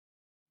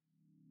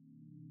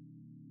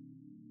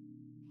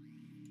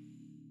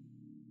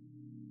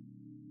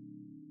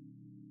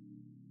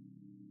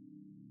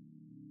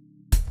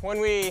When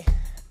we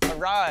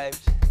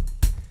arrived,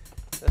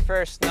 the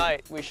first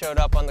night we showed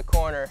up on the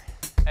corner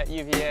at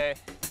U.Va,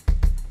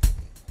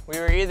 we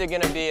were either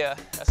going to be a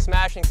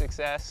smashing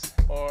success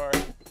or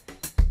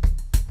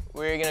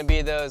we were going to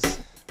be those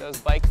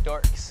bike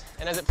dorks.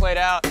 And as it played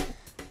out,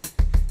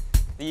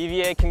 the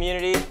U.Va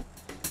community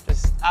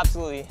just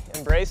absolutely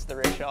embraced the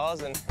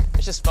rickshaws, and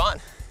it's just fun.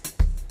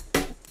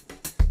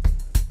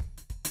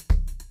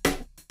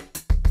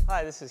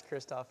 Hi, this is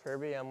Christoph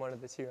Herby. I'm one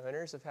of the two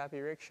owners of Happy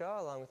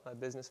Rickshaw, along with my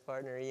business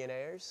partner Ian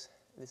Ayers.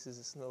 This is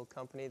this little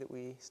company that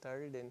we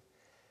started in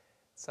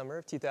summer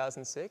of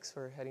 2006.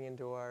 We're heading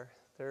into our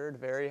third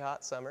very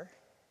hot summer.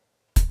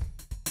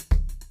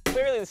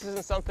 Clearly this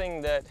isn't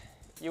something that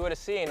you would have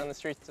seen on the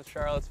streets of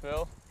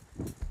Charlottesville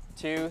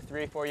 2,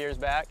 3, 4 years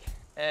back.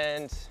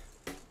 And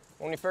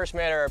when we first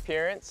made our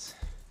appearance,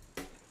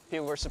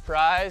 people were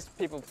surprised,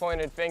 people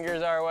pointed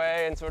fingers our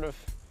way and sort of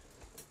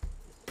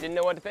didn't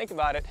know what to think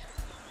about it.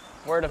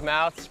 Word of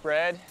mouth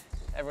spread.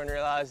 Everyone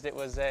realized it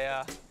was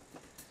a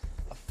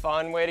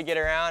fun way to get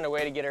around, a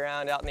way to get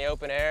around out in the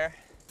open air,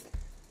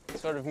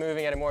 sort of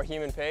moving at a more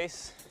human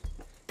pace.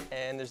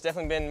 And there's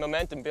definitely been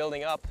momentum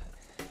building up,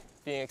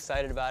 being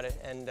excited about it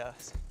and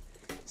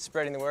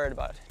spreading the word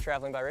about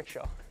traveling by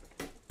rickshaw.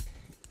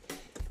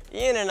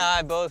 Ian and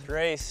I both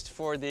raced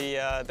for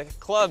the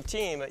club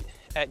team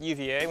at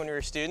U.Va when we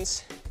were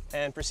students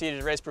and proceeded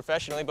to race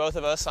professionally, both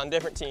of us on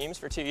different teams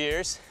for 2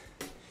 years.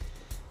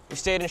 We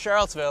stayed in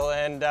Charlottesville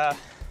and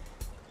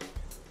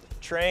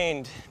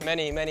trained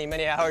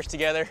many hours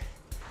together.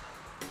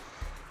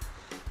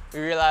 We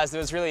realized there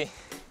was really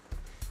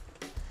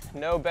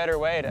no better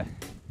way to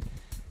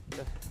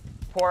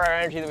pour our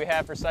energy that we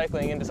have for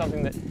cycling into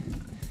something that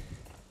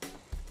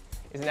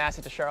is an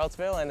asset to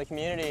Charlottesville and the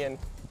community and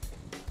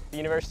the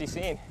university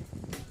scene.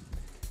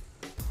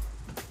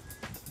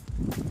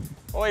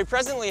 Well, we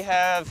presently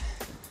have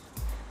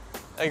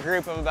a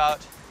group of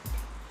about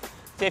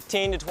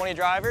 15 to 20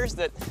 drivers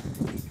that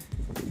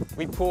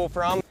we pull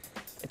from.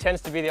 It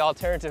tends to be the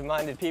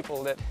alternative-minded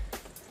people that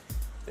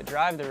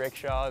drive the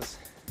rickshaws,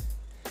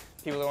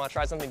 people that want to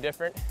try something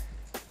different.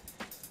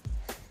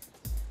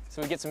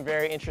 So we get some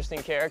very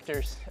interesting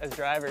characters as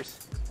drivers.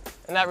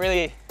 And that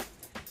really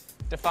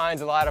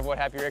defines a lot of what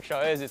Happy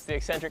Rickshaw is. It's the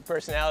eccentric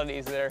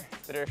personalities that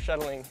are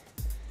shuttling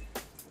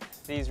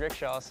these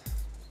rickshaws.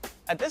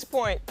 At this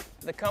point,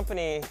 the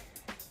company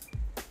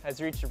has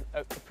reached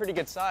a pretty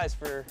good size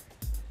for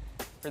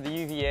the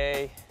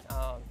U.Va,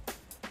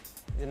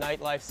 the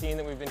nightlife scene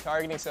that we've been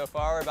targeting so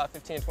far. We're about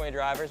 15 to 20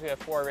 drivers. We have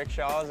 4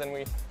 rickshaws and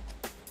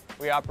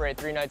we operate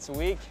 3 nights a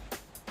week.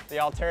 The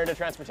alternative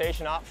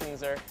transportation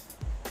options are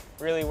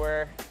really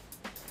where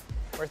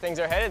things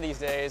are headed these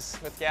days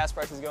with gas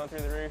prices going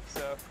through the roof.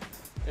 So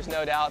there's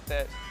no doubt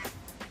that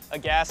a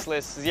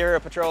gasless, zero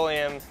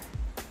petroleum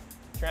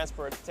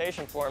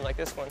transportation form like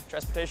this one,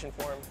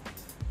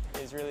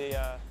 is really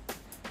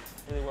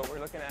what we're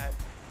looking at.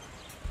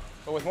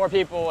 But with more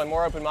people and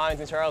more open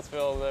minds in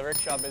Charlottesville, the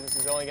rickshaw business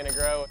is only going to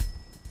grow.